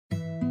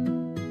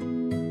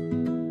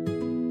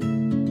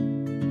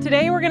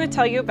Today we're going to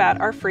tell you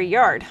about our free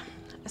yard.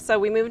 So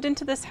we moved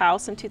into this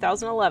house in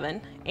 2011,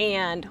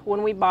 and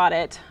when we bought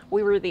it,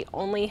 we were the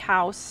only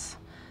house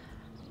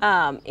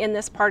in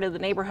this part of the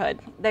neighborhood.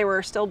 They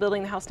were still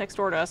building the house next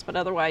door to us, but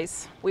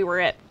otherwise we were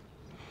it.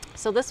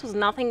 So this was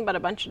nothing but a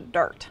bunch of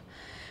dirt.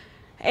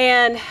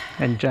 And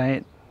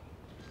giant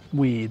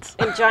weeds.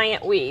 And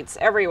giant weeds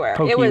everywhere.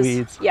 Pokey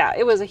weeds. Yeah,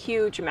 it was a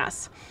huge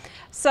mess.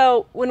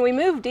 So when we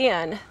moved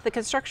in, the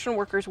construction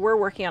workers were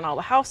working on all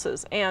the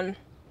houses, and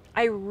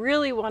I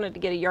really wanted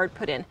to get a yard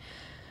put in,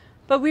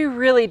 but we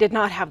really did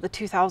not have the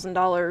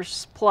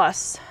 $2,000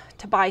 plus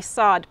to buy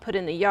sod to put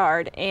in the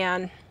yard,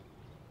 and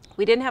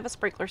we didn't have a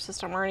sprinkler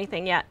system or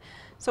anything yet,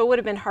 so it would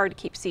have been hard to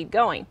keep seed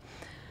going.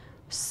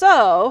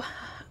 So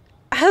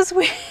as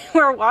we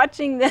were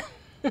watching them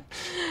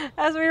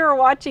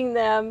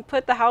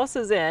put the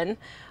houses in,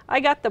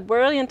 I got the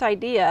brilliant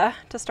idea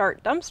to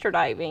start dumpster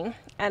diving.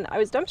 And I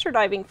was dumpster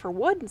diving for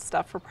wood and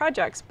stuff for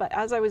projects, but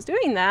as I was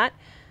doing that,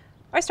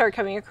 I started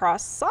coming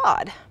across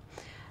sod.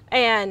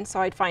 And so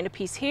I'd find a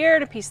piece here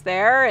and a piece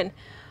there,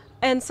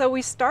 and so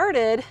we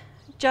started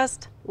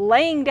just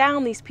laying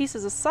down these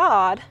pieces of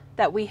sod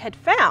that we had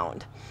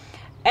found.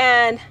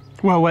 And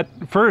well,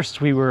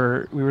 first we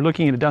were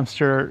looking at a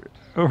dumpster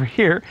over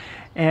here,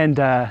 and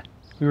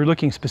we were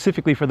looking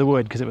specifically for the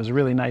wood because it was a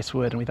really nice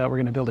wood, and we thought we were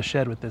going to build a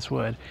shed with this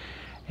wood.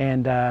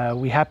 And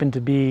we happened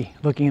to be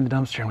looking in the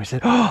dumpster, and we said,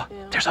 "Oh,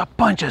 yeah, there's a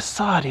bunch of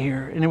sod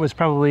here," and it was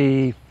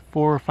probably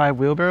 4 or 5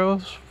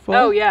 wheelbarrows full.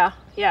 Oh yeah,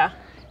 yeah.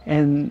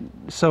 And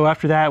so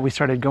after that, we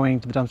started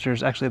going to the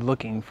dumpsters, actually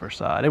looking for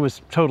sod. It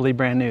was totally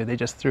brand new. They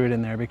just threw it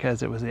in there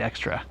because it was the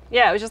extra.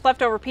 Yeah, it was just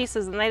leftover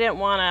pieces, and they didn't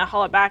want to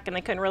haul it back, and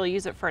they couldn't really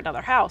use it for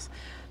another house.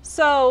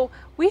 So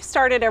we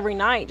started every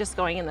night just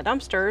going in the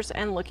dumpsters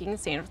and looking and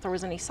seeing if there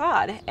was any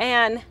sod.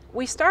 And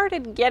we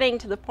started getting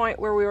to the point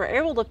where we were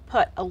able to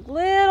put a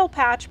little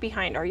patch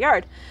behind our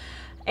yard.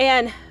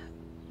 And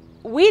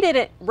we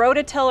didn't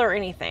rototill or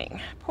anything.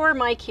 Poor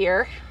Mike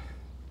here,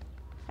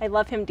 I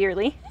love him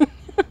dearly.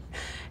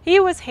 He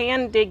was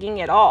hand digging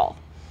it all.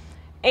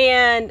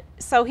 And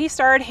so he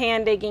started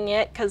hand digging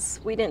it because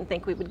we didn't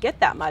think we would get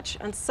that much.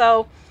 And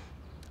so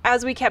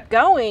as we kept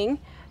going,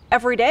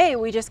 every day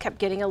we just kept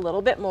getting a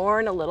little bit more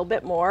and a little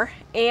bit more.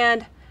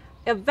 And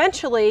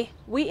eventually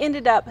we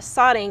ended up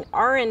sodding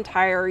our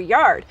entire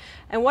yard.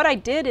 And what I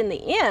did in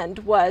the end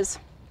was,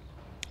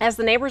 as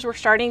the neighbors were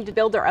starting to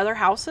build their other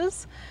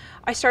houses,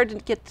 I started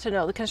to get to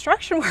know the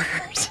construction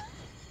workers.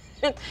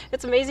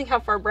 It's amazing how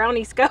far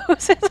brownies goes,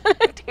 isn't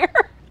it, dear?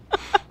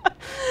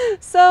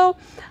 So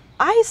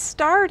I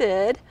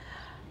started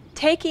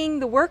taking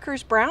the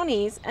workers'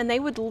 brownies, and they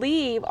would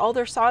leave all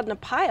their sod in a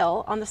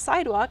pile on the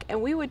sidewalk,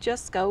 and we would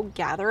just go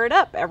gather it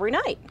up every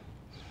night.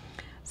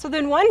 So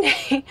then one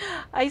day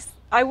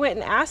I went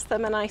and asked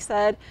them, and I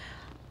said,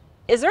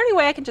 "Is there any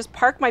way I can just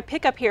park my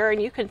pickup here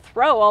and you can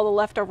throw all the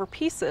leftover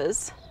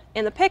pieces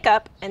in the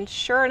pickup?" And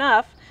sure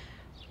enough,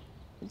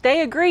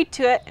 they agreed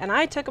to it, and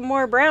I took them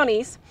more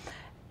brownies,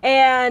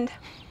 and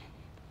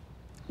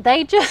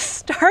they just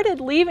started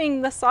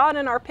leaving the sod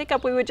in our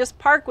pickup. We would just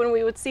park when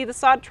we would see the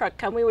sod truck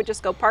come. We would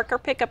just go park our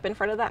pickup in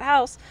front of that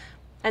house,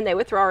 and they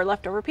would throw our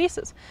leftover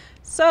pieces.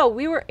 So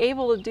we were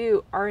able to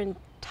do our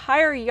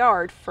entire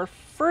yard for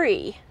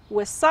free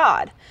with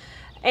sod.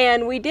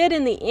 And we did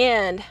in the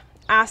end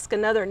ask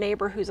another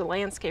neighbor who's a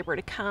landscaper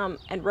to come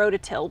and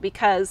rototill,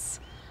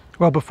 because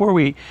well, before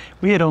we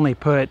had only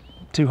put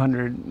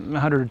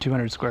 100 or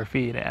 200 square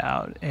feet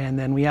out, and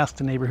then we asked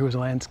a neighbor who was a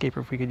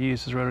landscaper if we could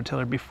use his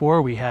rototiller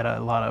before we had a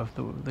lot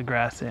of the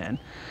grass in.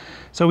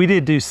 So we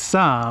did do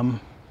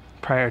some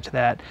prior to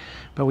that,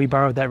 but we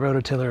borrowed that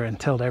rototiller and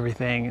tilled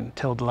everything and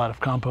tilled a lot of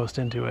compost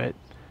into it.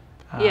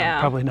 Yeah.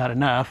 Probably not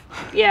enough.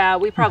 Yeah,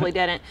 we probably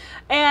didn't.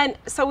 And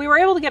so we were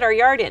able to get our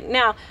yard in.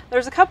 Now,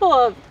 there's a couple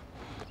of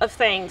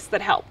things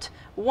that helped.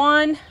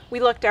 One, we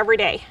looked every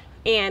day,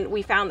 and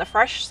we found the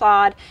fresh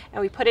sod,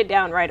 and we put it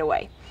down right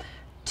away.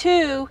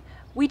 2,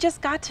 we just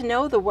got to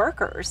know the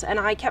workers, and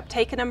I kept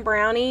taking them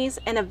brownies,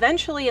 and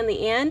eventually in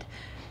the end,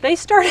 they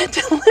started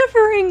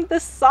delivering the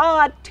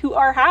sod to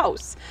our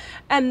house.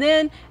 And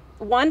then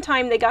one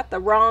time they got the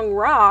wrong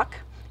rock,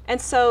 and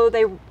so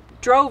they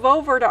drove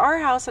over to our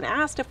house and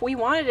asked if we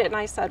wanted it, and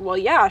I said, well,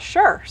 yeah,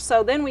 sure.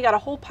 So then we got a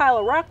whole pile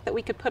of rock that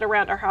we could put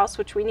around our house,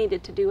 which we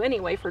needed to do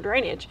anyway for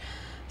drainage.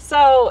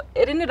 So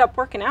it ended up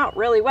working out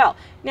really well.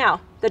 Now,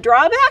 the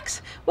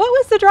drawbacks? What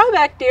was the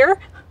drawback, dear?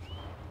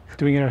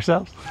 Doing it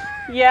ourselves?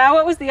 Yeah,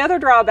 what was the other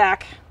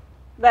drawback?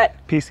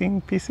 That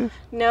piecing pieces?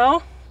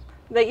 No,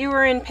 that you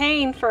were in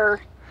pain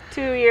for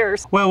 2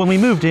 years. Well, when we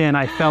moved in,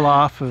 I fell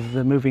off of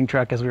the moving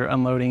truck as we were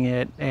unloading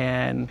it,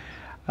 and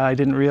I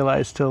didn't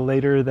realize till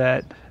later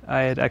that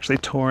I had actually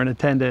torn a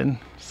tendon.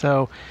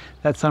 So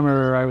that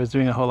summer I was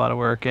doing a whole lot of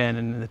work,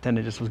 and the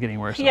tendon just was getting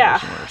worse and yeah,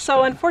 worse and worse.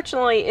 So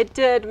unfortunately it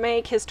did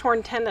make his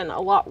torn tendon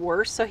a lot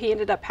worse, so he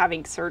ended up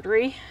having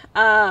surgery.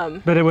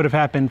 But it would have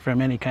happened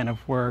from any kind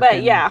of work.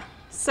 But yeah,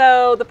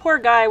 so the poor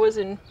guy was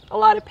in a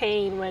lot of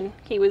pain when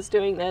he was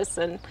doing this,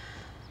 and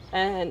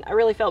I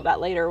really felt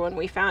that later when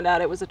we found out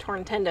it was a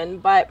torn tendon.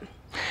 But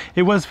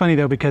It was funny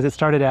though, because it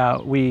started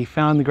out, we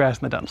found the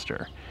grass in the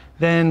dumpster.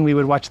 Then we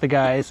would watch the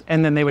guys,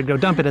 and then they would go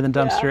dump it in the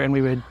dumpster, and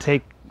we would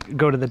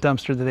go to the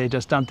dumpster that they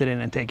just dumped it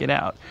in and take it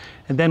out.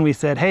 And then we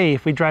said, hey,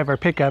 if we drive our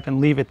pickup and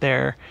leave it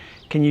there,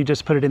 can you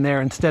just put it in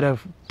there instead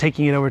of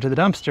taking it over to the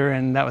dumpster?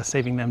 And that was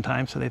saving them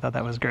time, so they thought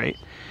that was great.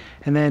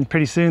 And then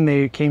pretty soon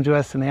they came to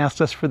us and they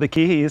asked us for the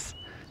keys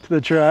to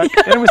the truck.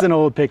 And it was an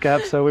old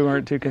pickup, so we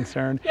weren't too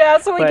concerned. Yeah,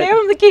 so we gave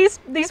them the keys.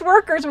 These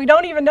workers, we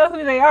don't even know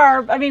who they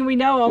are. I mean, we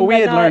know them. Well, we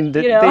had learned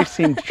that you know. they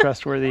seemed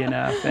trustworthy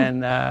enough,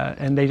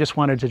 and they just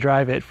wanted to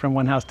drive it from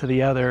one house to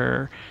the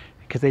other,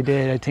 because they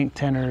did, I think,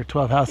 10 or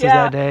 12 houses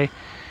that day.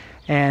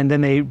 And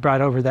then they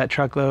brought over that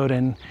truckload,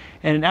 and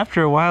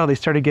after a while they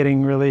started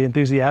getting really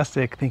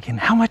enthusiastic, thinking,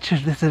 how much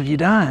of this have you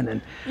done?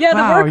 And yeah,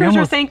 wow, the workers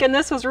were thinking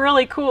this was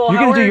really cool. You're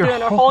How gonna we're do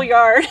doing a whole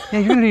yard. Yeah,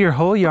 you're gonna do your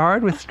whole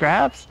yard with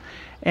scraps.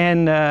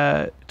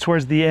 And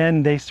towards the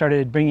end, they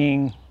started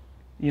bringing,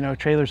 you know,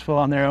 trailers full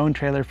on their own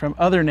trailer from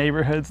other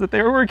neighborhoods that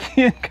they were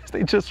working in, because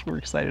they just were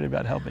excited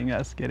about helping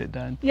us get it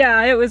done. Yeah,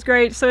 it was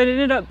great. So it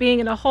ended up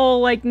being a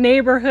whole like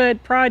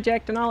neighborhood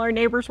project, and all our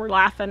neighbors were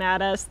laughing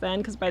at us then,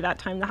 because by that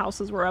time the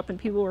houses were up and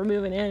people were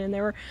moving in, and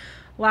they were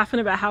laughing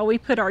about how we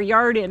put our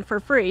yard in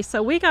for free.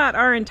 So we got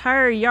our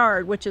entire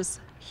yard, which is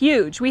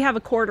huge. We have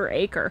a 1/4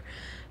 acre,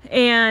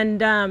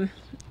 and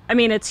I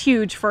mean, it's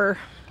huge for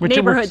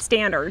neighborhood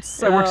standards.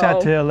 So it works out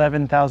to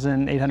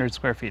 11,800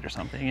 square feet or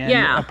something. And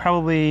yeah,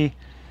 probably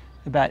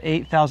about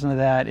 8,000 of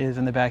that is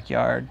in the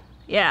backyard.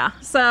 Yeah,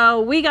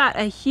 so we got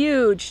a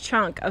huge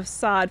chunk of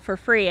sod for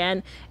free,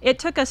 and it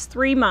took us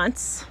 3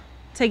 months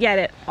to get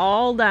it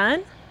all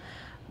done,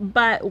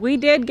 but we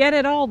did get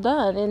it all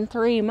done in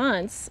 3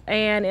 months,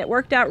 and it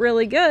worked out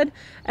really good.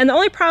 And the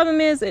only problem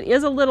is it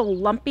is a little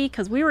lumpy,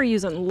 because we were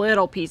using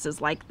little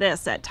pieces like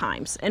this at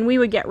times, and we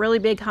would get really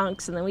big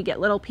hunks and then we get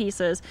little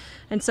pieces,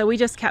 and so we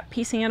just kept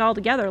piecing it all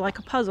together like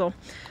a puzzle.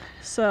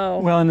 So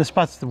well, in the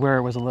spots where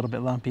it was a little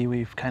bit lumpy,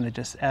 we've kind of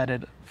just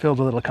filled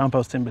a little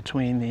compost in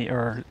between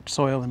or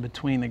soil in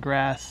between the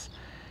grass,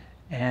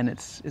 and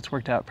it's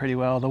worked out pretty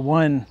well. The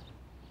one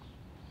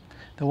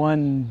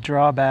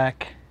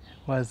drawback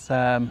was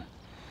our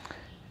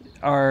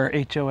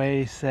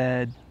HOA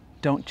said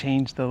don't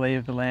change the lay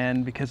of the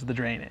land because of the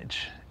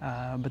drainage,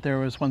 but there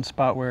was one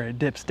spot where it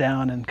dips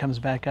down and comes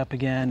back up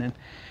again,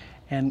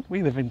 and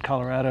we live in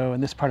Colorado,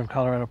 and this part of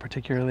Colorado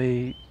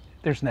particularly,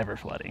 there's never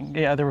flooding.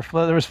 Yeah, there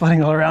was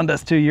flooding all around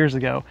us 2 years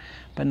ago,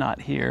 but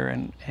not here.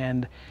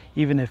 And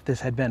even if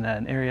this had been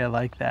an area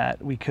like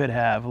that, we could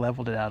have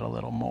leveled it out a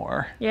little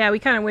more. yeah, we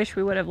kind of wish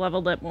we would have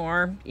leveled it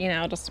more, you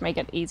know, just to make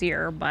it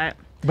easier, but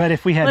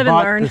if we had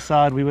bought the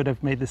sod, we would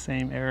have made the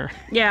same error.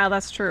 Yeah,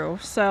 that's true.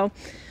 So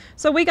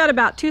we got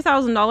about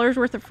 $2,000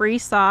 worth of free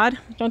sod,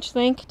 don't you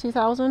think?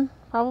 2,000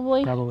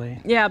 probably?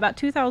 Probably. Yeah, about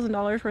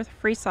 $2,000 worth of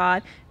free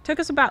sod. It took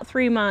us about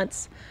 3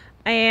 months,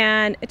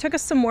 and it took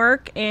us some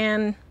work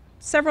and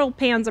several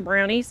pans of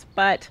brownies,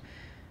 but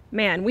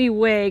man, we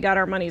way got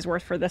our money's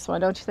worth for this one,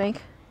 don't you think?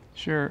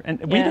 Sure.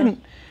 And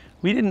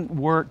we didn't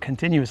work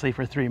continuously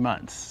for 3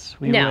 months.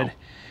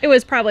 It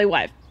was probably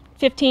what,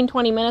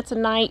 15-20 minutes a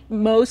night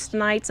most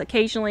nights.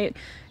 Occasionally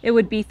it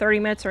would be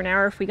 30 minutes or an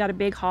hour if we got a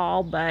big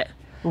haul, but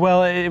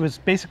well, it was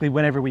basically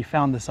whenever we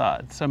found the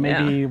sod. So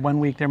maybe one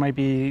week there might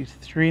be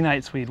 3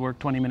 nights we'd work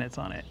 20 minutes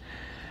on it.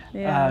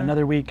 Yeah.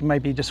 Another week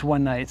might be just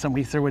one night. Some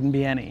weeks there wouldn't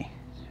be any.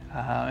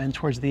 And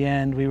towards the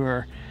end we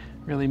were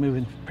really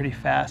moving pretty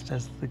fast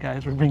as the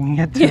guys were bringing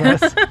it to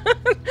us.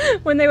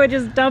 When they would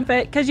just dump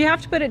it, because you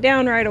have to put it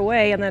down right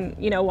away and then,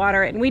 you know,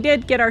 water it. And we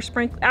did get our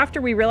after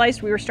we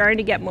realized we were starting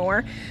to get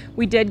more,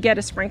 we did get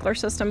a sprinkler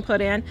system put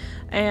in,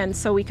 and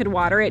so we could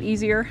water it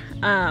easier.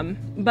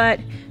 But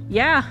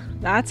yeah,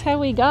 that's how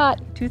we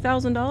got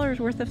 $2,000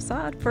 worth of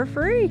sod for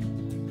free.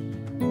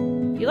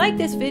 If you like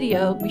this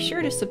video, be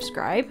sure to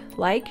subscribe,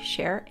 like,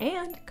 share,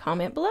 and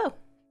comment below.